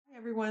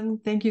Everyone,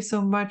 thank you so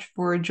much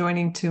for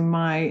joining to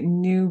my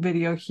new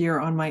video here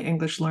on my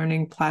English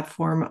learning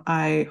platform.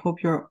 I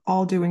hope you're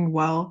all doing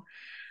well.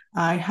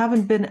 I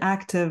haven't been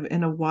active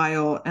in a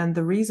while, and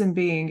the reason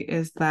being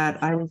is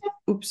that I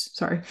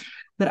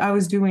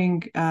was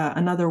doing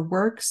another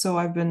work. So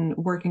I've been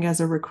working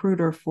as a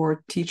recruiter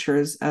for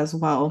teachers as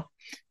well,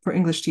 for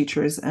English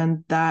teachers,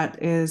 and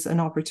that is an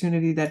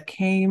opportunity that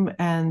came,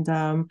 and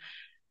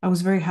I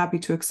was very happy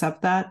to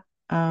accept that.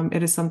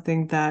 It is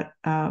something that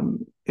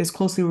is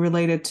closely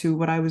related to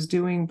what I was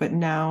doing, but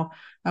now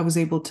I was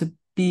able to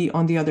be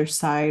on the other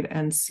side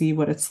and see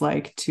what it's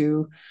like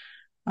to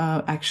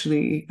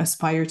actually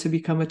aspire to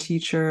become a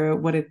teacher,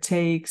 what it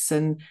takes,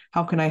 and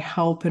how can I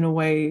help in a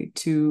way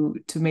to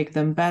make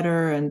them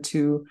better and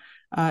to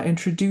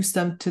introduce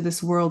them to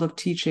this world of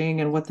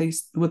teaching and what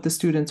the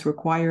students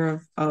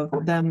require of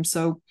them.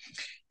 So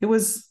it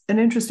was an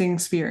interesting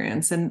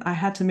experience, and I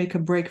had to make a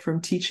break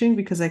from teaching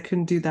because I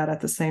couldn't do that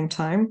at the same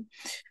time.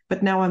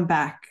 But now I'm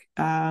back.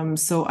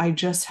 So I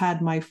just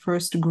had my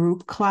first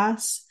group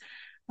class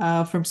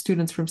from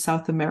students from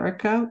South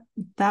America.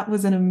 That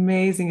was an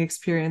amazing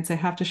experience. I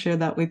have to share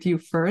that with you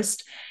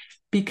first,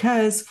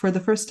 because for the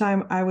first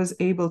time, I was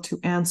able to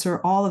answer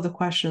all of the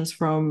questions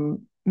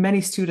from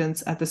many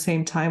students at the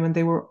same time, and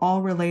they were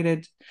all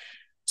related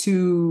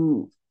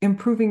to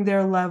improving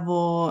their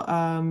level,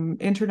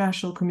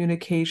 international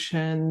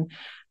communication,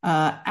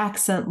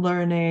 accent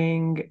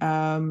learning.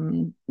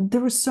 There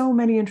were so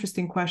many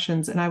interesting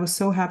questions, and I was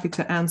so happy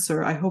to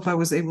answer. I hope I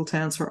was able to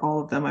answer all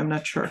of them. I'm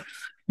not sure.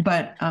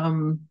 But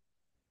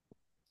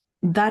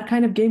that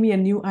kind of gave me a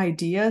new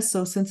idea.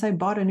 So since I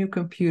bought a new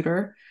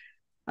computer,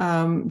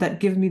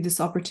 that gave me this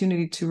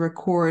opportunity to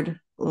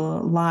record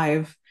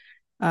live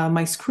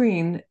my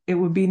screen, it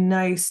would be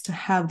nice to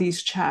have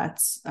these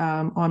chats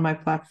on my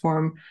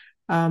platform.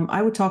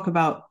 I would talk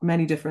about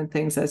many different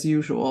things as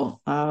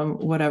usual,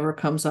 whatever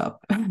comes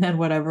up and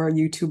whatever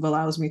YouTube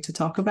allows me to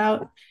talk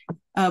about.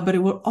 But it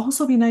would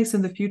also be nice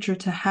in the future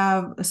to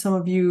have some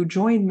of you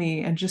join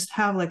me and just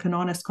have like an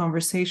honest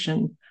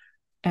conversation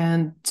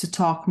and to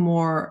talk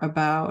more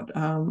about,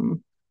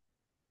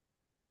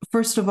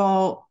 first of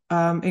all,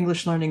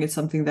 English learning is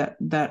something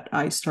that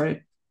I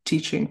started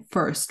teaching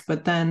first,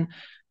 but then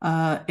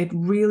it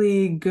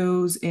really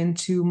goes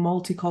into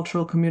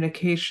multicultural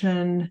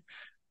communication,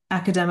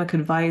 academic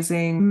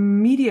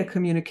advising, media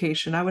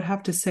communication, I would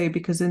have to say,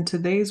 because in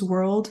today's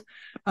world,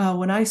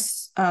 when I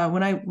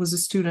was a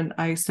student,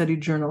 I studied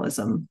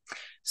journalism.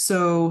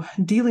 So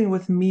dealing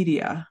with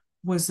media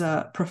was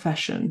a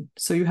profession.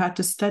 So you had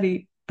to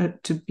study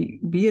to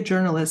be a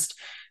journalist,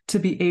 to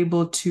be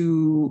able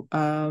to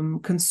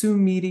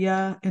consume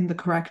media in the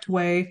correct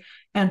way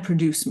and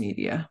produce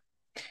media.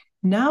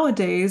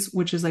 Nowadays,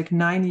 which is like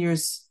 9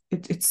 years,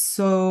 it's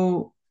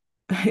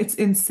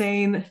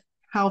insane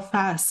how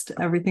fast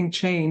everything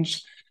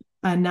changed.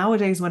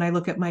 Nowadays, when I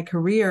look at my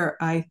career,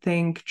 I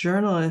think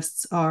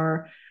journalists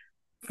are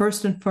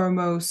first and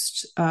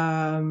foremost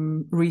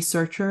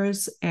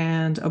researchers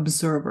and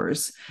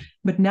observers.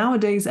 But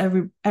nowadays,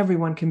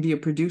 everyone can be a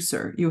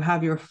producer. You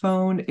have your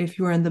phone. If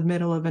you're in the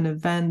middle of an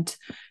event,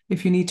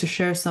 if you need to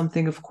share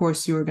something, of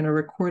course, you are going to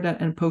record it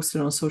and post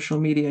it on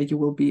social media. You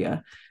will be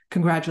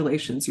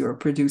congratulations, you're a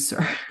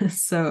producer.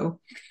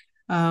 So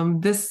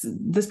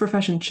this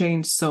profession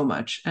changed so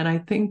much. And I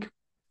think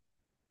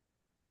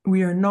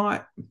we are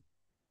not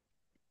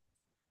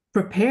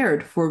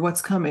prepared for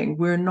what's coming.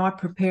 We're not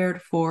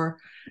prepared for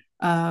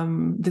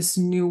this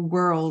new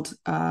world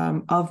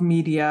of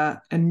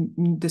media and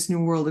this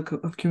new world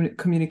of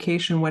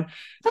communication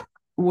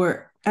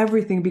where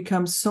everything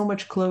becomes so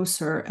much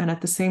closer. And at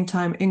the same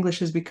time,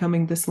 English is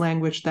becoming this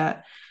language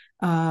that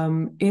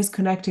is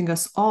connecting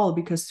us all,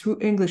 because through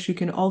English, you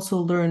can also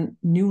learn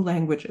new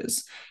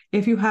languages.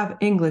 If you have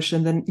English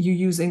and then you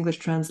use English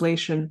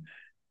translation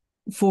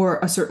for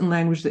a certain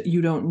language that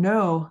you don't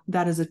know,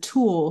 that is a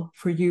tool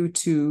for you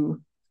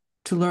to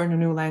learn a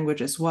new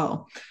language as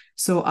well.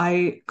 So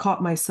I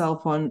caught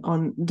myself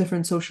on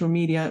different social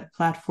media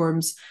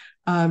platforms,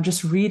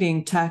 just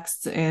reading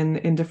texts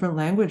in different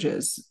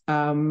languages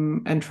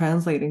and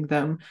translating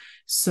them.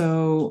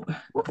 So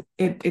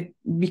it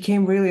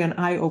became really an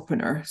eye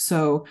opener.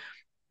 So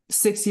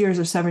 6 years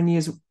or 7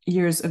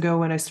 years ago,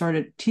 when I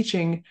started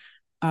teaching,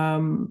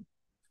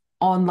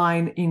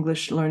 online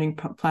English learning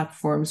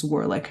platforms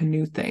were like a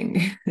new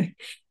thing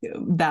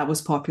that was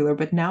popular.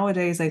 But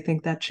nowadays, I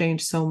think that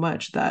changed so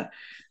much that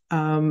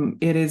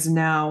it is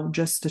now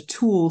just a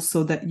tool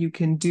so that you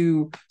can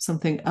do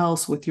something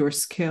else with your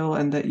skill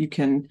and that you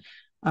can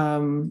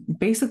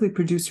basically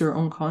produce your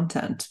own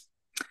content.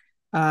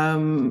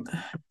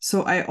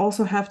 So I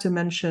also have to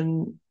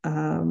mention,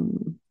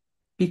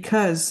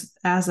 because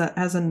as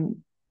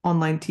an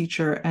online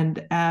teacher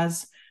and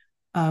as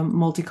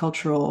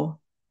multicultural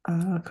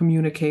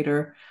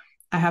communicator,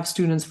 I have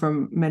students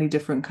from many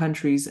different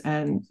countries,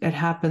 and it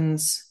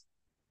happens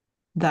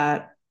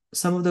that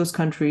some of those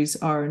countries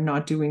are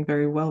not doing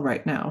very well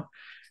right now.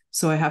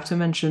 So I have to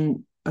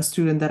mention a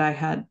student that I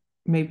had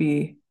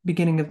maybe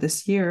beginning of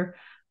this year.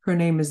 Her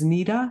name is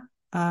Nida.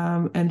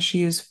 and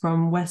she is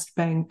from West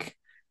Bank.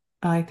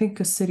 I think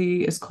a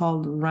city is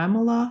called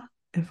Ramallah,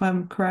 if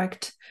I'm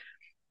correct.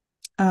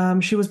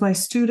 She was my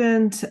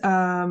student.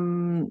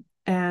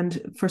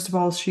 And first of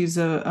all, she's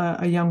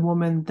a young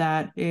woman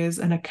that is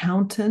an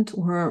accountant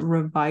or a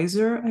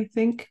revisor, I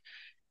think.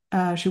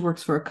 She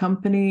works for a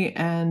company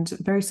and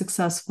very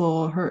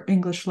successful. Her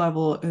English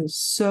level is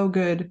so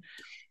good.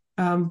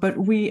 But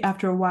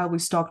after a while, we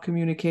stopped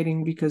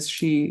communicating because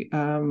she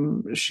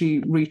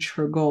reached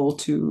her goal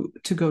to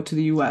go to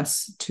the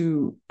US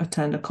to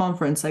attend a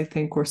conference, I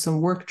think, or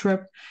some work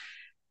trip.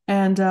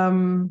 And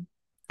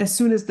as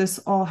soon as this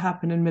all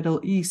happened in Middle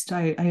East,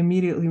 I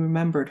immediately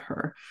remembered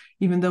her.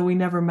 Even though we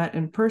never met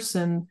in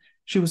person,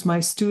 she was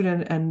my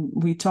student, and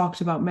we talked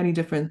about many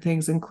different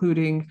things,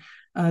 including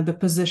the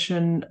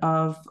position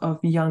of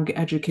young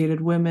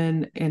educated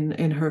women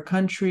in her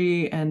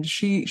country. And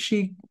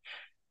she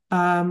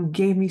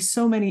gave me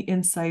so many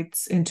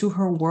insights into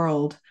her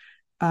world.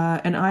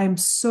 And I'm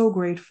so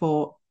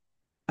grateful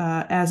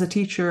as a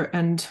teacher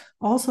and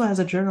also as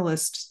a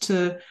journalist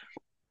to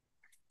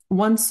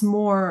once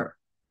more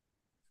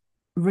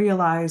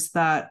realize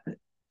that,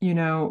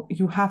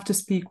 you have to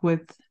speak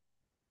with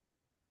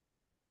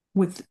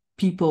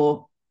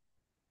people,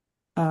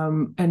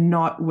 and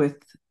not with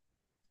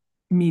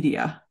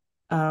media.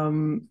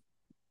 The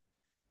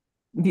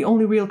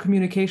only real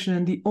communication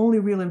and the only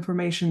real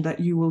information that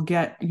you will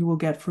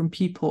get from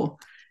people.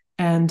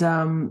 And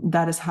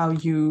that is how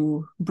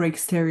you break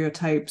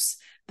stereotypes.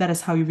 That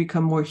is how you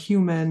become more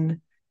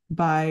human,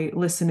 by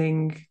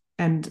listening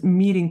and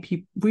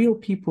meeting real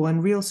people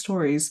and real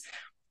stories.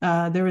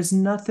 There is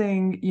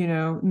nothing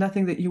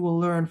that you will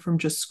learn from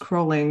just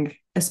scrolling,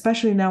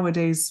 especially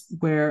nowadays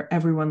where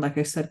everyone, like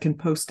I said, can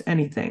post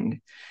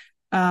anything.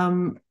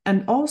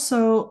 And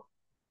also,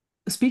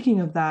 speaking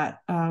of that,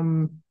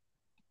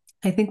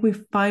 I think we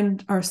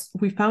found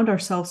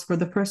ourselves for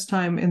the first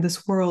time in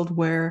this world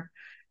where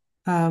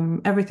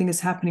everything is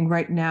happening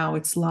right now.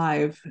 It's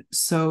live.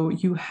 So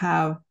you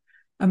have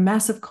a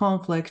massive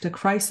conflict, a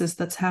crisis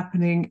that's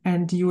happening,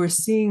 and you are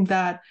seeing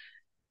that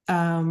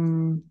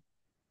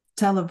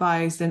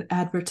televised and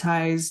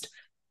advertised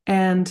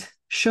and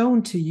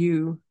shown to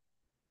you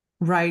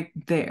right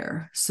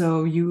there.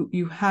 So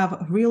you have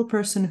a real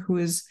person who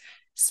is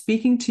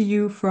speaking to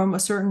you from a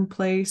certain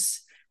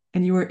place,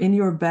 and you are in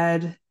your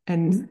bed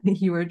and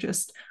you are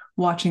just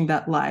watching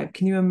that live.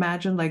 Can you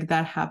imagine like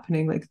that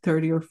happening like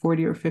 30 or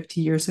 40 or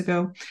 50 years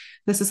ago?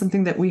 This is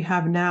something that we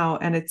have now,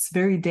 and it's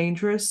very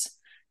dangerous,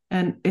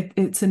 and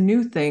it's a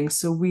new thing.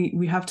 So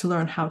we have to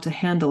learn how to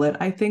handle it.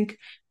 I think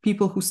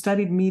people who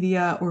studied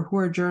media or who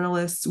are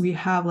journalists, we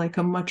have like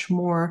a much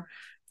more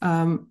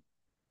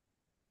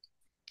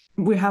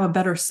we have a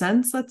better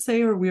sense, let's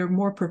say, or we are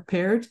more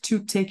prepared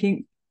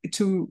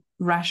to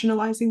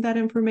rationalizing that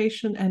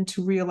information and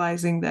to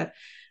realizing that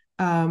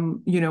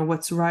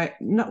what's right,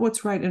 not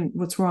what's right and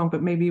what's wrong,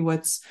 but maybe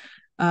what's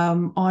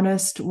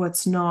honest,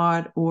 what's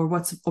not, or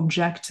what's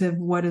objective,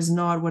 what is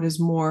not, what is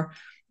more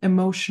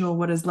emotional,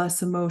 what is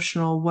less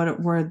emotional,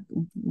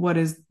 what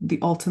is the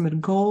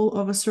ultimate goal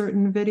of a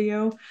certain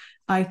video.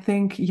 I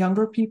think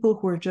younger people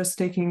who are just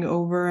taking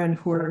over and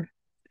who are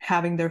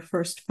having their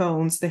first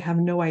phones, they have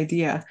no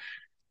idea.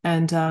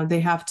 And they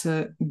have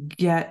to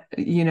get,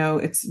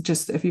 it's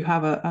just, if you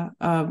have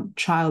a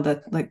child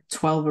at like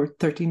 12 or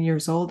 13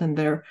 years old and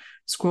they're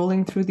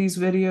scrolling through these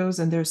videos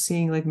and they're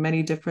seeing like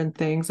many different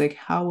things, like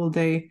how will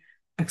they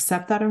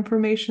accept that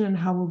information and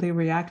how will they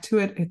react to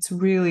it? It's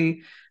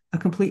really a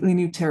completely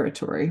new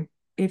territory.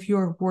 If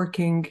you're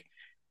working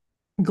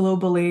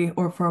globally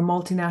or for a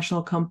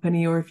multinational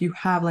company, or if you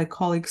have like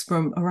colleagues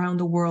from around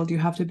the world, you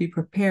have to be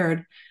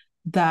prepared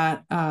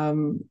that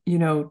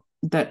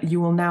that you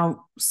will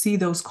now see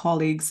those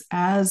colleagues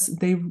as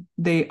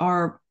they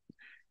are,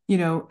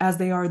 as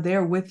they are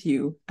there with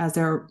you, as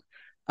they're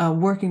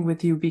working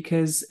with you,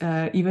 because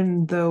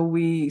even though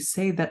we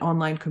say that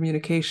online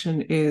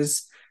communication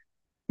is,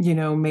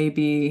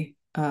 maybe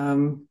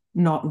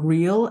not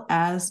real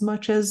as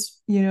much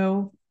as,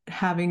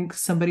 having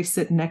somebody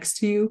sit next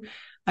to you,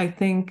 I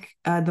think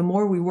the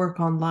more we work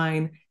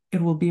online,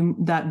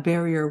 that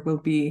barrier will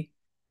be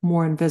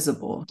more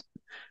invisible.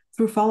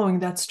 Through following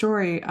that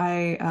story,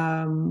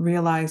 I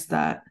realized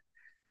that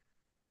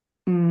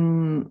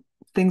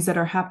things that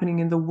are happening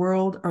in the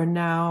world are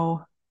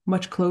now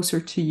much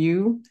closer to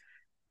you.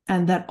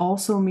 And that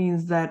also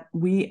means that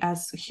we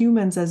as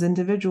humans, as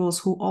individuals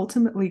who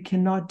ultimately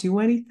cannot do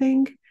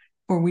anything,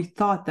 or we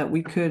thought that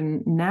we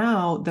couldn't,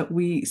 now that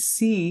we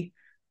see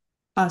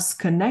us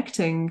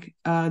connecting,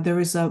 there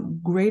is a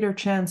greater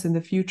chance in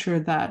the future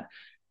that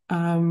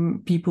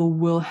people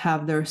will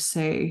have their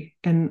say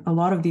in a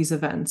lot of these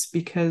events,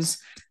 because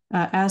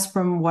as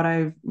from what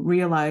I've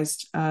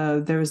realized,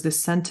 there is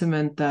this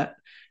sentiment that,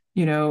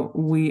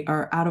 we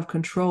are out of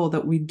control,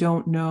 that we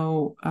don't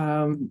know,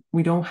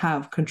 we don't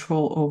have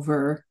control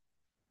over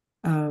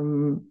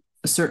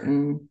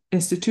certain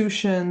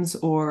institutions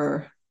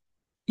or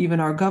even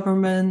our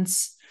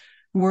governments,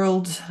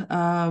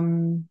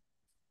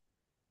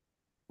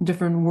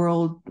 different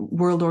world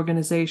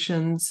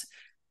organizations.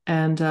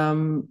 And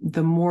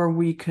the more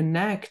we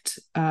connect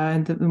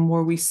and the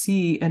more we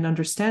see and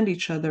understand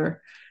each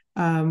other,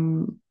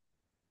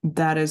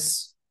 that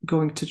is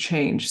going to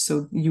change.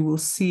 So you will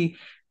see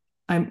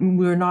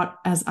we're not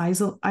as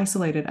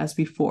isolated as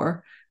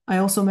before. I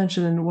also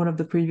mentioned in one of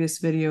the previous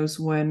videos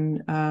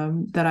when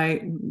that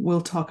I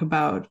will talk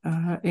about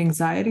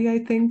anxiety, I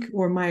think,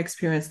 or my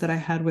experience that I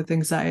had with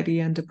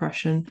anxiety and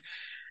depression.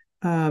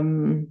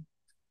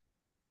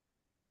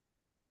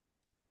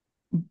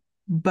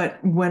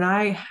 But when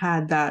I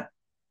had that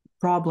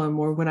problem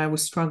or when I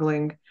was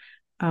struggling,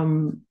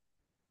 um,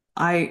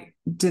 I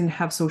didn't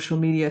have social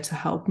media to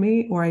help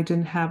me, or I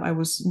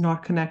was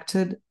not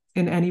connected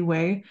in any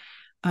way.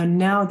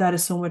 Now that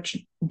is so much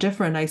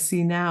different. I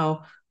see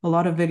now a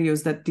lot of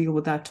videos that deal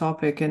with that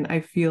topic, and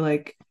I feel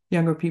like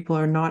younger people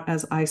are not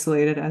as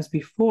isolated as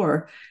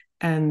before.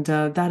 And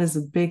that is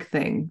a big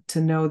thing to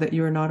know that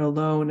you're not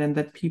alone and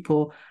that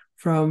people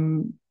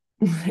from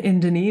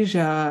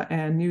Indonesia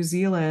and New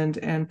Zealand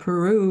and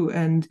Peru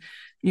and,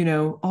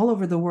 all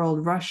over the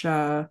world,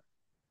 Russia,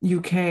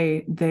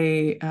 UK,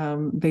 they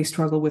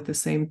struggle with the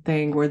same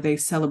thing or they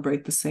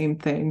celebrate the same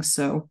thing.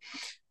 So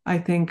I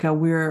think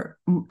we're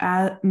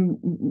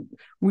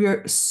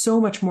so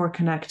much more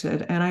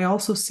connected, and I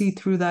also see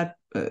through that.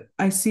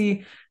 I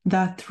see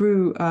that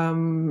through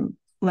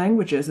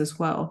languages as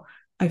well.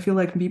 I feel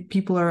like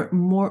people are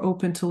more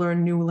open to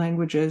learn new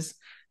languages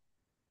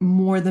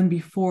more than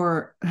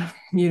before.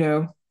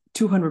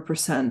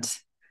 200%.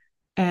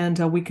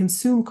 And we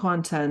consume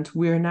content.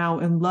 We're now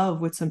in love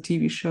with some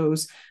TV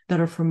shows that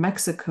are from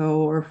Mexico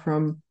or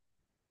from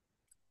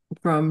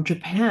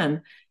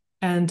Japan.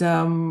 And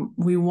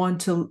we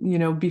want to,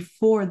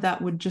 before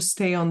that would just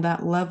stay on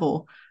that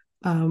level.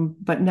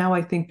 But now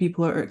I think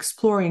people are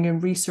exploring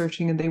and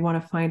researching and they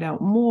want to find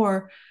out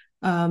more.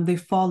 They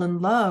fall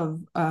in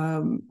love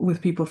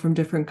with people from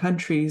different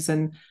countries.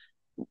 And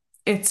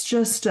it's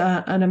just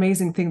an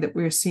amazing thing that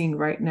we're seeing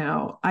right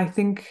now. I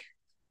think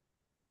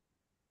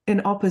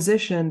in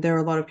opposition, there are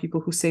a lot of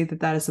people who say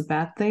that that is a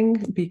bad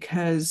thing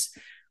because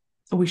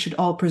we should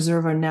all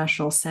preserve our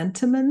national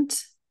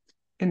sentiment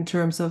in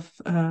terms of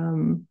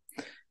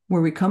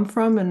where we come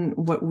from and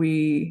what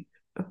we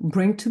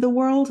bring to the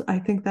world. I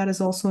think that is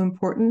also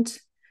important.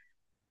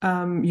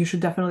 You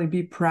should definitely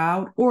be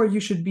proud, or you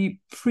should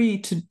be free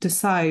to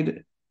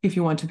decide if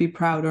you want to be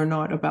proud or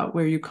not about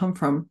where you come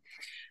from.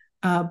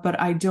 But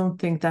I don't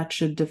think that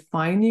should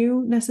define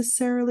you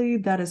necessarily.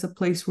 That is a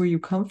place where you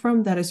come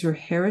from, that is your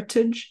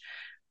heritage,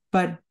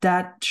 but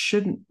that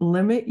shouldn't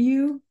limit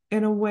you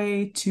in a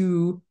way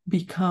to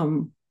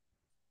become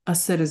a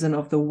citizen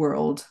of the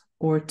world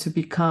or to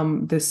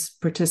become this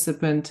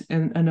participant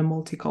in a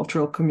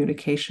multicultural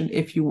communication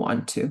if you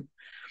want to.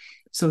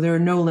 So there are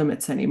no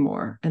limits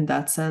anymore in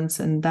that sense.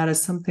 And that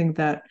is something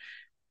that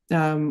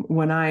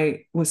when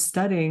I was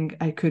studying,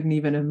 I couldn't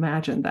even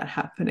imagine that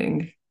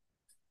happening,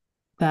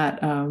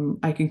 that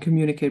I can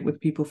communicate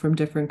with people from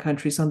different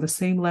countries on the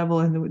same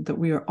level and that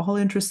we are all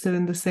interested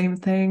in the same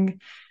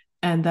thing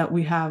and that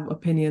we have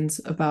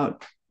opinions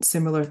about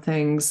similar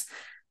things.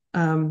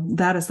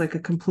 That is like a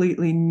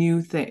completely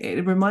new thing.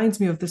 It reminds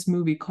me of this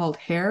movie called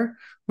Hair,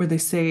 where they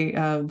say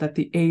that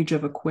the age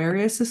of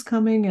Aquarius is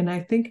coming. And I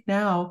think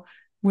now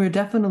we're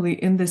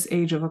definitely in this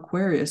age of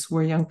Aquarius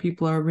where young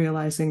people are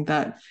realizing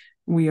that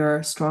we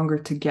are stronger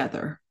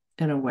together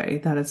in a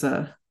way. That is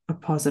a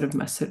positive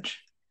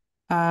message.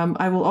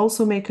 I will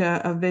also make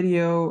a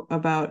video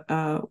about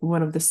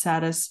one of the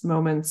saddest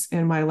moments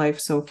in my life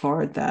so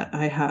far that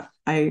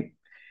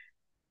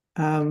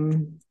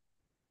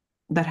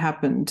that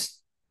happened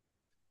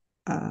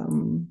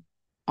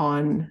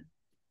on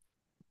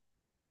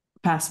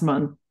past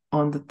month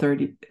on the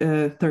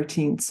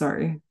 13th,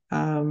 sorry,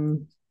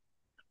 on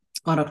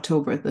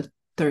October the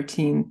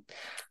 13th,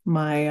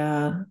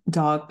 my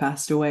dog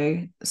passed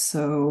away.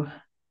 So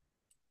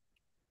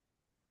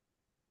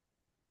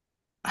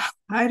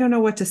I don't know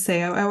what to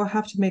say. I will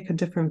have to make a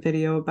different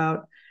video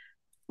about,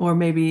 or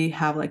maybe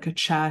have like a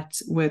chat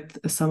with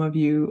some of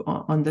you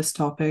on this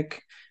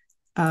topic.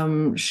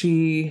 Her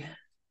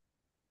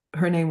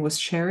name was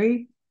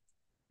Cherry,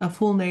 a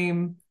full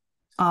name,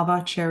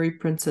 Ava Cherry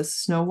Princess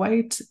Snow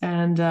White,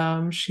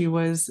 and she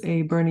was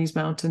a Bernese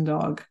Mountain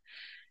Dog.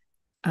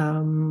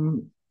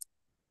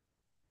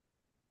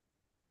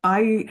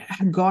 I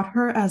got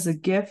her as a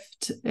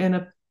gift in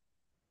a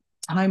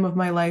time of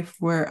my life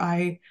where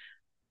I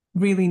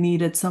really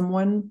needed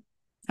someone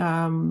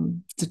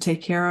to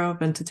take care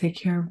of and to take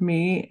care of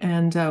me.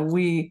 And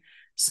we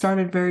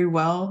started very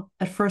well.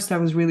 At first, I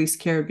was really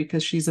scared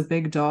because she's a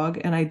big dog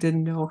and I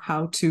didn't know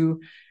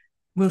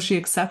will she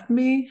accept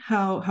me?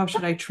 How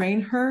should I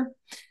train her?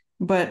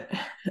 But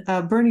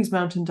Bernese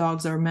Mountain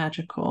Dogs are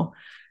magical.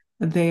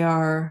 They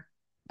are,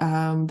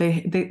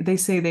 they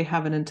say they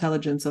have an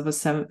intelligence of a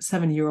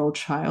 7-year-old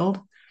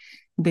child.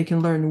 They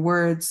can learn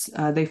words.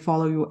 They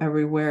follow you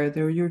everywhere.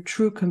 They're your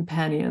true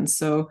companions.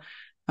 So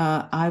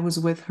I was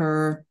with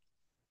her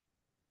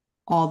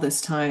all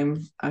this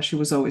time. She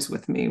was always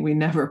with me. We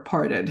never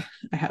parted,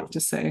 I have to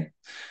say.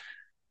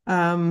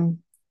 And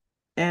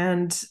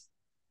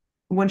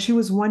when she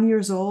was 1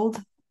 year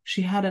old,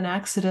 she had an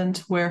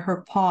accident where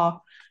her paw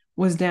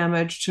was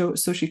damaged,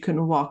 so she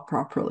couldn't walk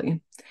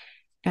properly.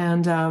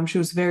 And she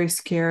was very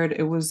scared.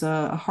 It was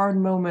a hard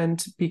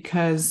moment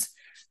because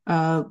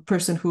a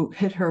person who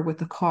hit her with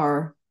the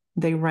car,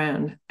 they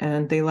ran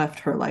and they left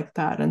her like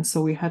that. And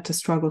so we had to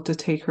struggle to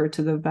take her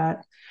to the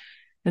vet.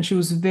 And she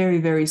was very,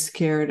 very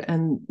scared.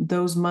 And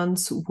those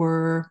months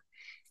were,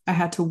 I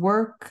had to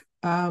work,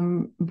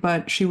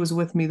 but she was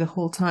with me the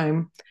whole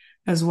time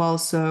as well.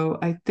 So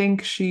I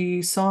think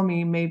she saw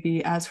me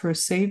maybe as her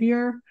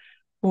savior,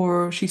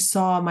 or she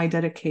saw my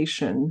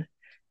dedication.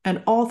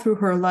 And all through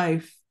her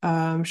life,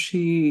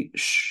 she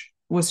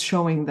was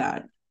showing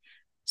that.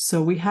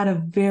 So we had a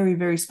very,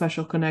 very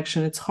special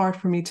connection. It's hard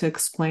for me to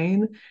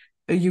explain.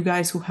 You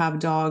guys who have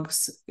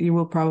dogs, you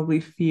will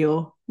probably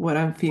feel what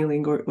I'm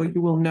feeling, or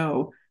you will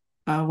know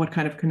what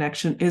kind of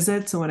connection is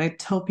it. So when I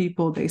tell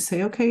people, they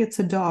say, okay, it's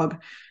a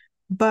dog,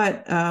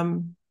 but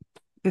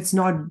it's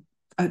not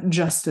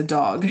just a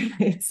dog.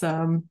 It's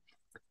a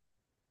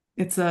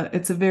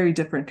very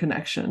different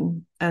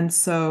connection. And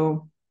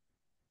so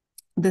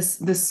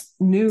this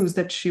news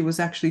that she was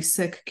actually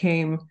sick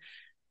came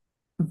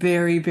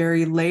very,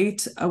 very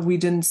late. We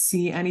didn't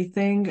see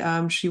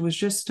anything. She was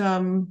just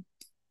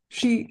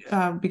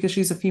because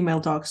she's a female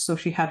dog, so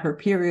she had her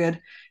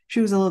period.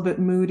 She was a little bit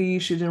moody.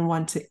 She didn't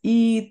want to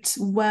eat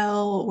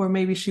well, or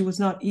maybe she was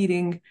not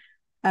eating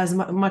as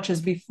much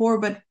as before,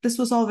 but this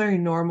was all very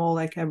normal,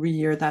 like every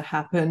year that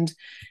happened.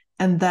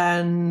 And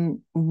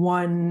then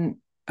one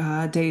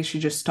day she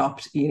just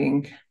stopped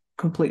eating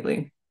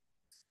completely.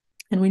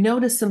 And we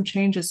noticed some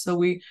changes. So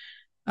we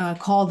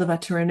called the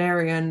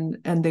veterinarian,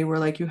 and they were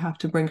like, you have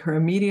to bring her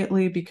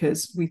immediately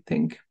because we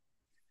think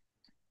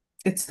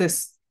it's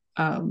this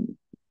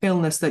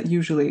illness that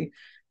usually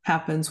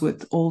happens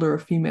with older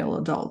female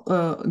adult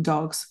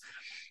dogs.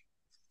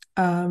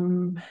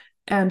 And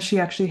she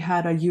actually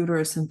had a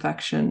uterus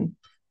infection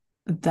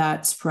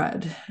that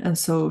spread. And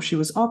so she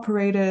was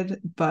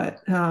operated, but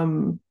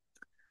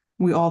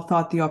we all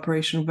thought the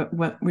operation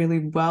went really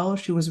well.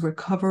 She was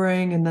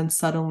recovering, and then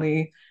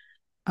suddenly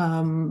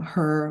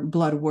her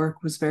blood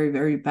work was very,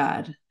 very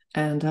bad.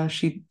 And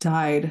she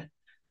died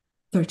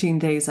 13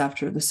 days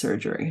after the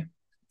surgery.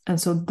 And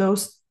so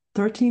those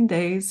 13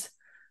 days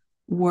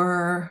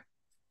were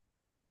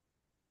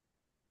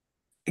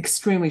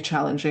extremely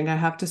challenging, I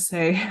have to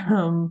say.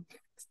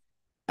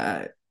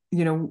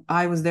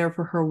 I was there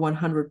for her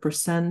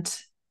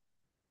 100%.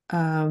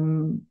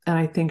 And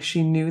I think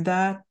she knew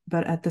that.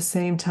 But at the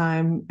same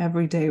time,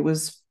 every day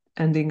was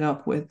ending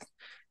up with,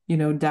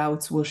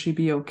 doubts. Will she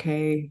be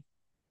okay?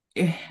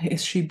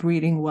 Is she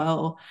breathing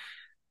well?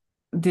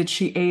 Did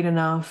she eat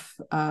enough?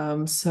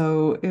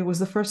 So it was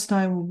the first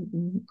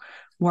time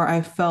where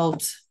I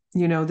felt,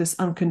 this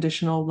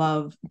unconditional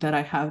love that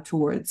I have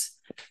towards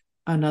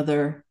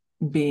another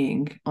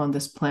being on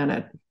this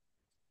planet.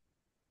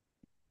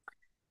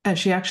 And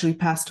she actually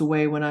passed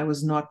away when I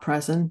was not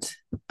present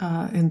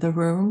in the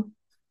room,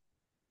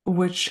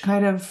 which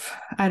kind of,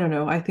 I don't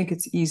know, I think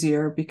it's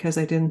easier because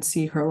I didn't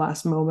see her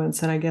last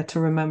moments and I get to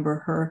remember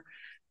her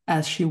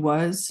as she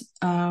was.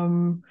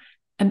 And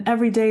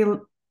every day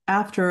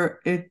after,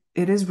 it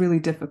is really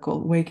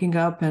difficult waking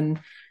up and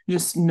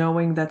just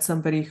knowing that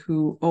somebody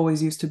who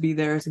always used to be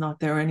there is not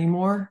there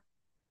anymore.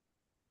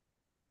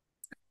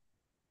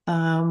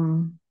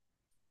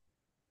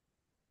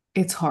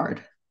 It's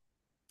hard,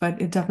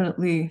 but it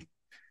definitely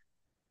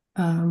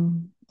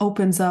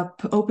opens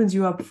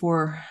you up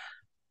for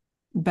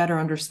better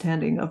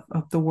understanding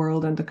of the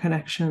world and the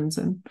connections.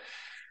 And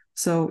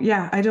so,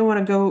 yeah, I don't want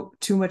to go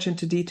too much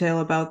into detail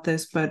about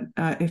this, but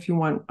if you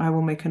want, I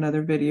will make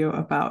another video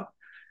about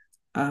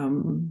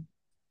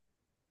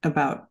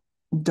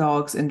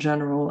dogs in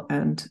general,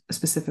 and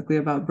specifically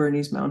about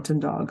Bernese Mountain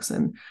Dogs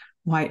and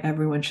why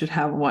everyone should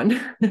have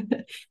one.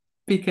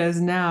 Because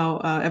now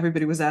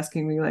everybody was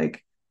asking me,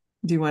 like,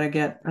 do you want to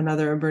get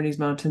another Bernese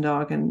Mountain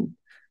Dog? And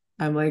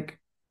I'm like,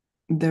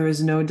 there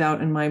is no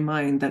doubt in my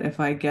mind that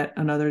if I get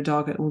another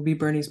dog, it will be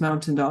Bernese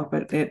Mountain Dog,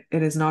 but it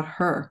is not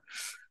her.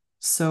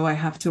 So I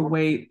have to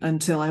wait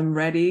until I'm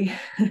ready,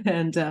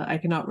 and I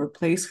cannot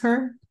replace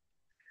her.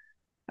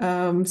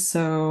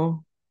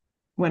 So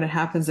when it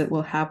happens, it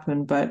will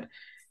happen. But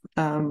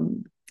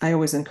I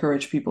always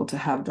encourage people to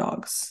have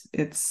dogs.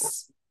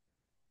 It's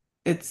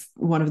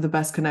one of the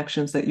best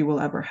connections that you will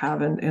ever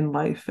have in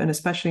life. And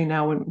especially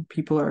now when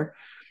people are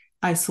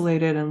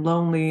isolated and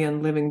lonely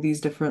and living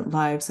these different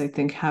lives, I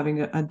think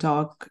having a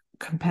dog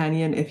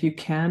companion, if you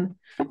can,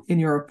 in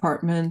your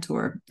apartment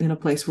or in a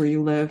place where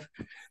you live,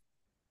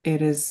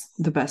 it is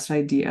the best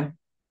idea.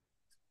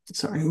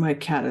 Sorry, my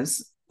cat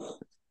is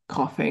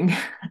coughing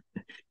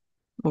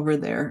over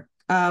there.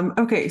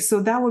 Okay,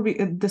 so that would be,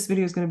 this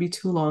video is going to be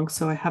too long,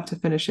 so I have to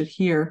finish it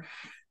here.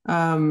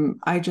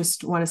 I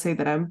just want to say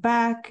that I'm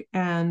back,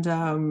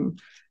 and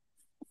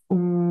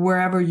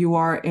wherever you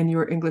are in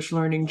your English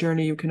learning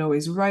journey, you can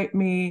always write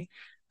me.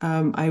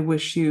 I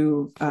wish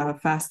you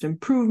fast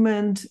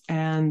improvement,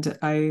 and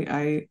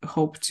I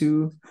hope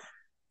to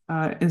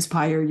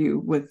inspire you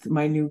with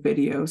my new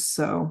videos.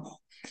 So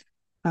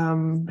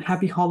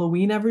Happy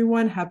Halloween,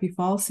 everyone. Happy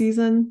fall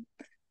season,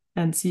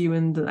 and see you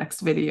in the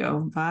next video.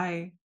 Bye.